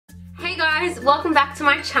guys, welcome back to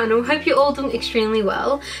my channel. Hope you're all doing extremely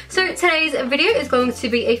well. So today's video is going to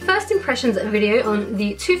be a first impressions video on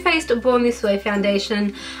the Too Faced Born This Way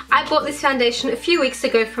foundation. I bought this foundation a few weeks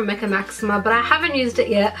ago from Mecca Maxima, but I haven't used it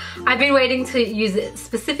yet. I've been waiting to use it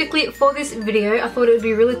specifically for this video. I thought it would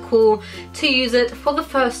be really cool to use it for the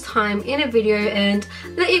first time in a video and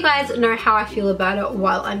let you guys know how I feel about it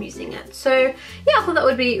while I'm using it. So yeah, I thought that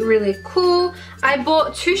would be really cool. I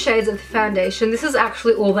bought two shades of the foundation. This is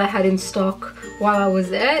actually all they had in stock while I was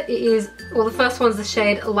there. It is, well, the first one's the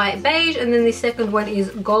shade light beige and then the second one is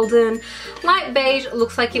golden. Light beige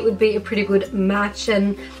looks like it would be a pretty good match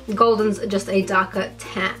and golden's just a darker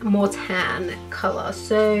tan, more tan color.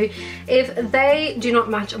 So if they do not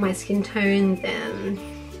match my skin tone, then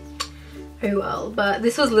oh well. But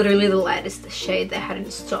this was literally the lightest shade they had in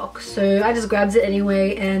stock, so I just grabbed it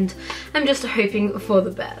anyway and I'm just hoping for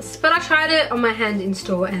the best. But I tried it on my hand in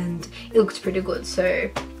store and it looks pretty good, so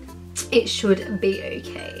it should be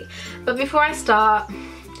okay. But before I start,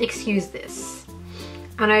 excuse this.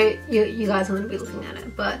 I know you guys are going to be looking at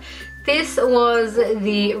it, but this was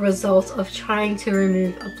the result of trying to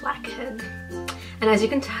remove a blackhead. And as you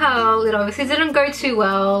can tell, it obviously didn't go too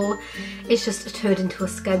well. It's just turned into a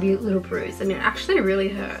scabby little bruise and it actually really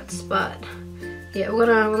hurts. But yeah, we're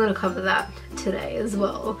gonna cover that today as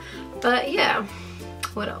well. But yeah,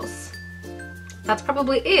 what else? That's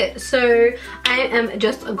probably it. So I am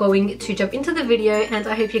just going to jump into the video and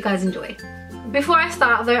I hope you guys enjoy. Before I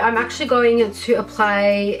start though, I'm actually going to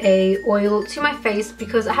apply a oil to my face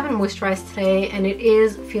because I haven't moisturized today and it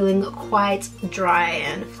is feeling quite dry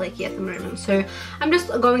and flaky at the moment. So I'm just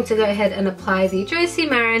going to go ahead and apply the Josie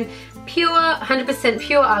Maran pure 100%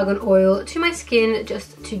 pure argan oil to my skin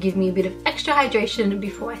just to give me a bit of extra hydration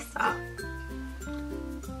before I start.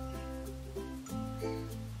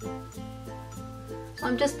 So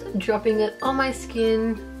I'm just dropping it on my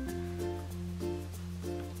skin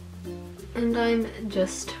and I'm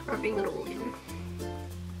just rubbing it all in.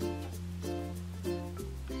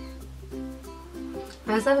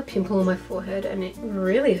 I just have a pimple on my forehead and it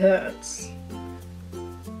really hurts.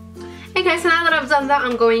 Okay, so now that I've done that,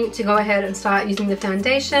 I'm going to go ahead and start using the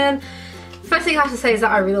foundation. First thing I have to say is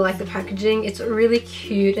that I really like the packaging. It's really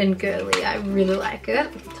cute and girly. I really like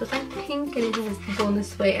it. So it's like pink and it has Born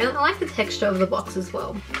This Way. And I like the texture of the box as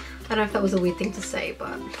well. I don't know if that was a weird thing to say,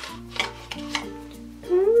 but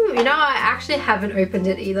you know, I actually haven't opened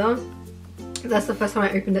it either. That's the first time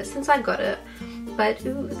I opened it since I got it. But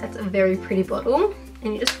ooh, that's a very pretty bottle.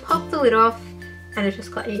 And you just pop the lid off and it's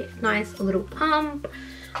just got a nice little pump.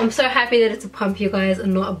 I'm so happy that it's a pump, you guys,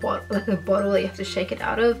 and not a bottle, like a bottle that you have to shake it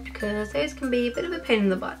out of, because those can be a bit of a pain in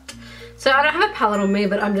the butt. So I don't have a palette on me,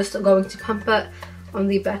 but I'm just going to pump it on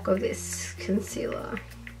the back of this concealer.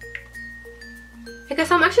 Okay,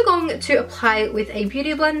 so I'm actually going to apply it with a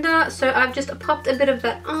beauty blender. So I've just popped a bit of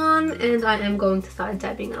that on and I am going to start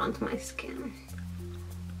dabbing it onto my skin.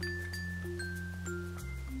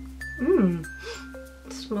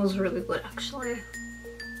 It smells really good actually.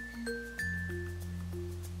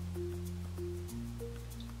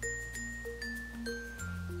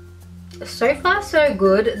 So far so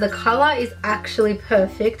good. The color is actually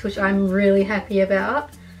perfect, which I'm really happy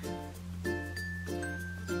about. You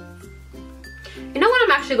know what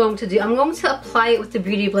I'm actually going to do? I'm going to apply it with the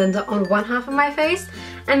beauty blender on one half of my face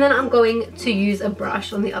and then I'm going to use a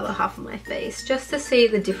brush on the other half of my face just to see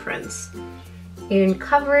the difference in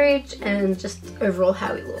coverage and just overall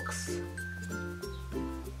how it looks.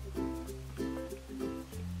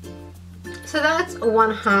 So that's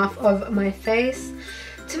one half of my face.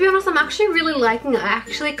 To be honest, I'm actually really liking it. I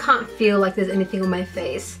actually can't feel like there's anything on my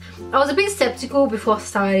face. I was a bit skeptical before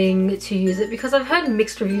starting to use it because I've heard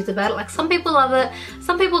mixed reviews about it. Like some people love it,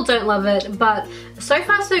 some people don't love it, but so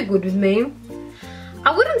far so good with me.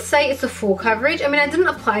 I wouldn't say it's a full coverage. I mean, I didn't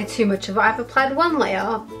apply too much of it. I've applied one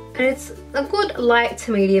layer and it's a good light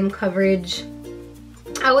to medium coverage.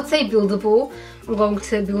 I would say buildable. I'm going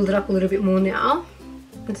to build it up a little bit more now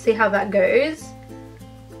and see how that goes.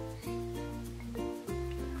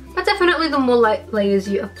 But definitely the more layers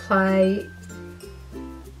you apply,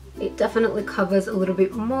 it definitely covers a little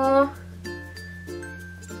bit more.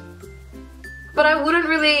 But I wouldn't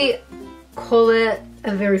really call it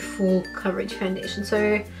a very full coverage foundation.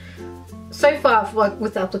 So far, like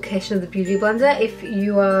with the application of the beauty blender, if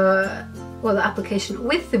you are, well, the application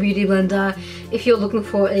with the beauty blender, if you're looking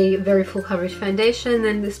for a very full coverage foundation,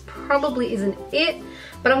 then this probably isn't it.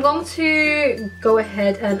 But I'm going to go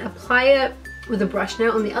ahead and apply it with a brush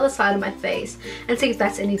now on the other side of my face and see if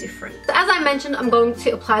that's any different. So as I mentioned, I'm going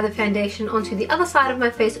to apply the foundation onto the other side of my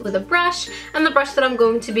face with a brush, and the brush that I'm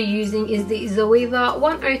going to be using is the Zoeva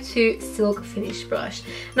 102 Silk Finish brush.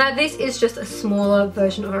 Now this is just a smaller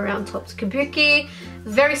version of a round topped kabuki,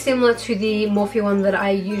 very similar to the Morphe one that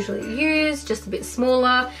I usually use, just a bit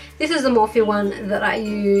smaller. This is the Morphe one that I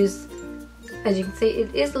use. As you can see,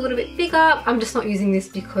 it is a little bit bigger. I'm just not using this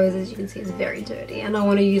because, as you can see, it's very dirty and I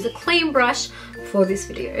want to use a clean brush for this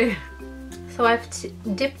video. So I've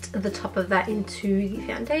dipped the top of that into the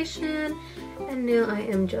foundation and now I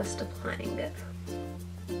am just applying it.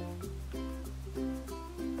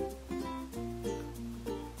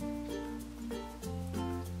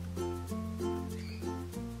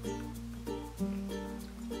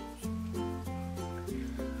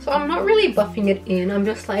 So I'm not really buffing it in, I'm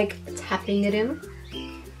just like tapping it in.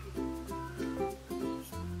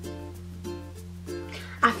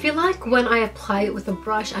 I feel like when I apply it with a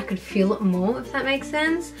brush I could feel it more, if that makes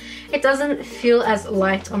sense. It doesn't feel as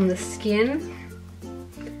light on the skin.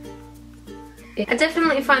 I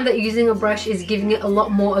definitely find that using a brush is giving it a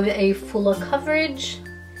lot more of a fuller coverage.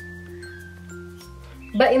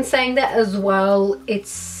 But in saying that as well,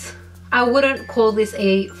 I wouldn't call this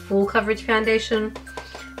a full coverage foundation.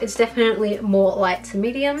 It's definitely more light to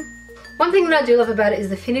medium. One thing that I do love about it is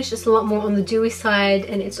the finish. It's a lot more on the dewy side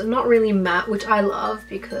and it's not really matte, which I love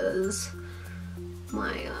because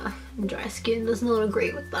my dry skin does not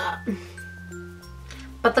agree with that.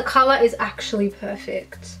 But the colour is actually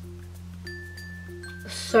perfect.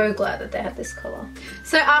 So glad that they had this colour.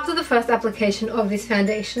 So after the first application of this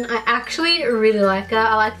foundation, I actually really like it.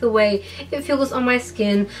 I like the way it feels on my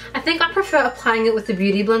skin. I think I prefer applying it with the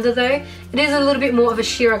Beauty Blender though. It is a little bit more of a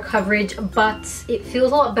sheerer coverage, but it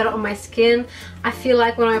feels a lot better on my skin. I feel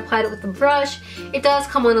like when I applied it with the brush, it does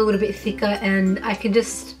come on a little bit thicker and I can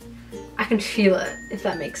feel it, if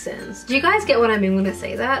that makes sense. Do you guys get what I mean when I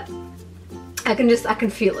say that? I can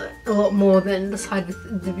feel it a lot more than the side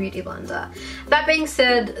with the Beauty Blender. That being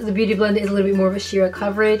said, the Beauty Blender is a little bit more of a sheerer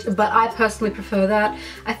coverage, but I personally prefer that.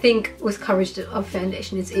 I think with coverage of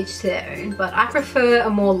foundation it's each to their own, but I prefer a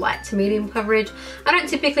more light to medium coverage. I don't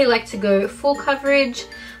typically like to go full coverage,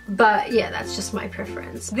 but yeah, that's just my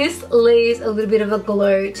preference. This leaves a little bit of a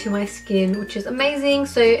glow to my skin, which is amazing.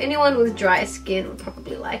 So anyone with dry skin would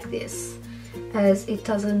probably like this, as it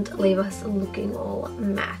doesn't leave us looking all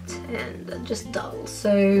matte and just dull.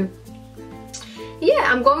 So yeah,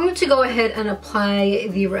 I'm going to go ahead and apply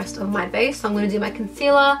the rest of my base. So I'm going to do my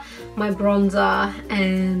concealer, my bronzer,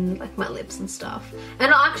 and like my lips and stuff.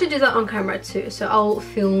 And I'll actually do that on camera too, so I'll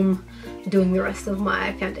film doing the rest of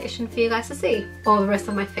my foundation for you guys to see, or the rest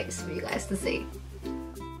of my face for you guys to see.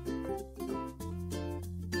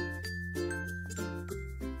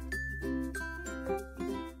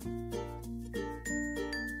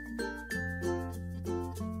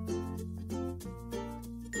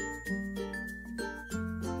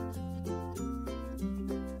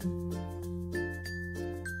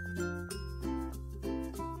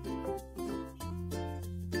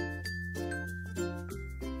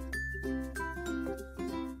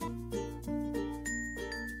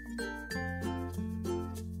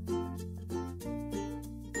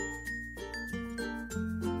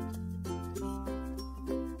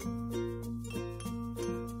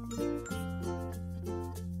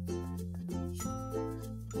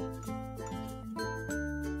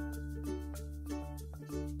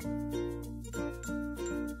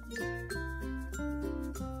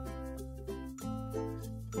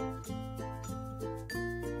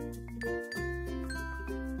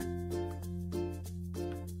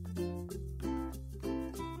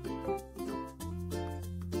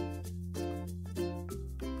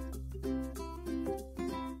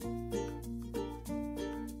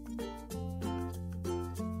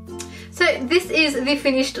 So this is the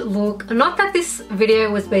finished look. Not that this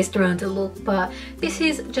video was based around a look, but this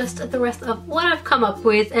is just the rest of what I've come up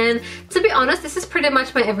with. And to be honest, this is pretty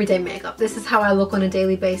much my everyday makeup. This is how I look on a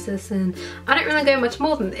daily basis, and I don't really go much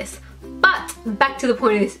more than this. But back to the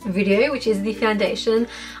point of this video, which is the foundation.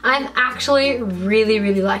 I'm actually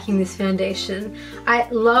really liking this foundation. I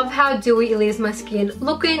love how dewy it leaves my skin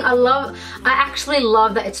looking. I actually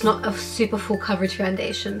love that it's not a super full coverage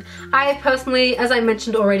foundation. I personally, as I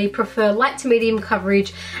mentioned already, prefer light to medium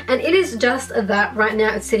coverage, and it is just that. Right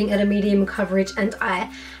now it's sitting at a medium coverage and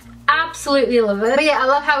I absolutely love it. But yeah, I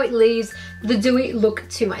love how it leaves the dewy look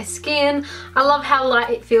to my skin. I love how light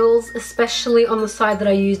it feels, especially on the side that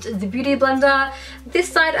I used the Beauty Blender. This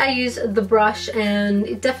side I used the brush, and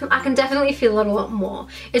I can definitely feel it a lot more.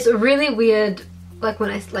 It's really weird, like when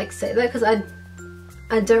I say that, because I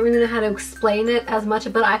I don't really know how to explain it as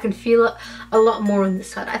much, but I can feel it a lot more on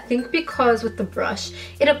this side. I think because with the brush,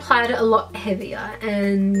 it applied it a lot heavier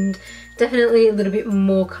and definitely a little bit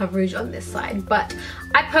more coverage on this side. But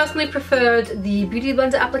I personally preferred the Beauty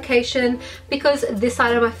Blender application because this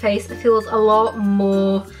side of my face feels a lot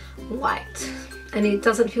more light. And it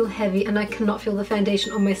doesn't feel heavy, and I cannot feel the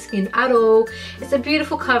foundation on my skin at all. It's a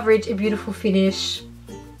beautiful coverage, a beautiful finish.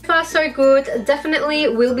 So far so good. Definitely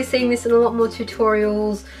will be seeing this in a lot more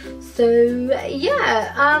tutorials. So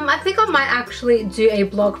yeah, I think I might actually do a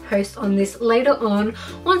blog post on this later on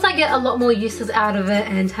once I get a lot more uses out of it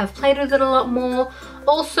and have played with it a lot more.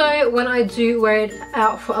 Also, when I do wear it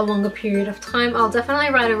out for a longer period of time, I'll definitely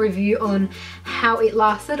write a review on how it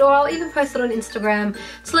lasted, or I'll even post it on Instagram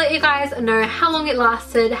to let you guys know how long it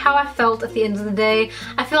lasted, how I felt at the end of the day.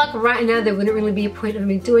 I feel like right now there wouldn't really be a point of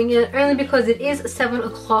me doing it, only because it is 7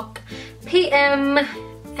 o'clock PM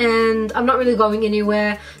and I'm not really going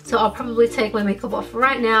anywhere, so I'll probably take my makeup off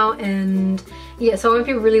right now, and yeah, so I won't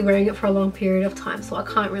be really wearing it for a long period of time, so I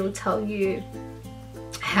can't really tell you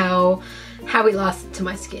how it lasted to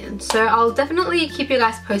my skin. So I'll definitely keep you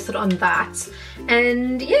guys posted on that.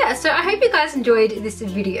 And yeah, so I hope you guys enjoyed this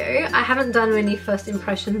video. I haven't done many first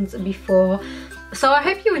impressions before, so I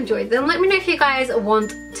hope you enjoyed them. Let me know if you guys want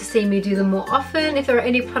to see me do them more often. If there are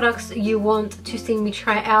any products you want to see me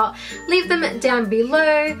try out, leave them down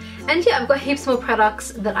below. And yeah, I've got heaps more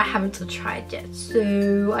products that I haven't tried yet,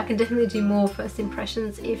 so I can definitely do more first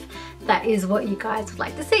impressions if that is what you guys would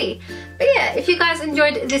like to see. But yeah, if you guys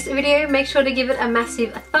enjoyed this video, make sure to give it a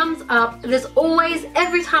massive thumbs up. There's always,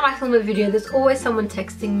 every time I film a video, there's always someone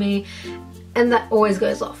texting me, and that always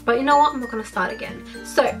goes off. But you know what, I'm not gonna start again.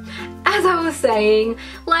 So as I was saying,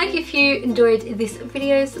 like if you enjoyed this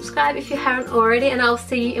video, subscribe if you haven't already, and I'll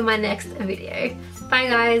see you in my next video. Bye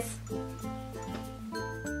guys.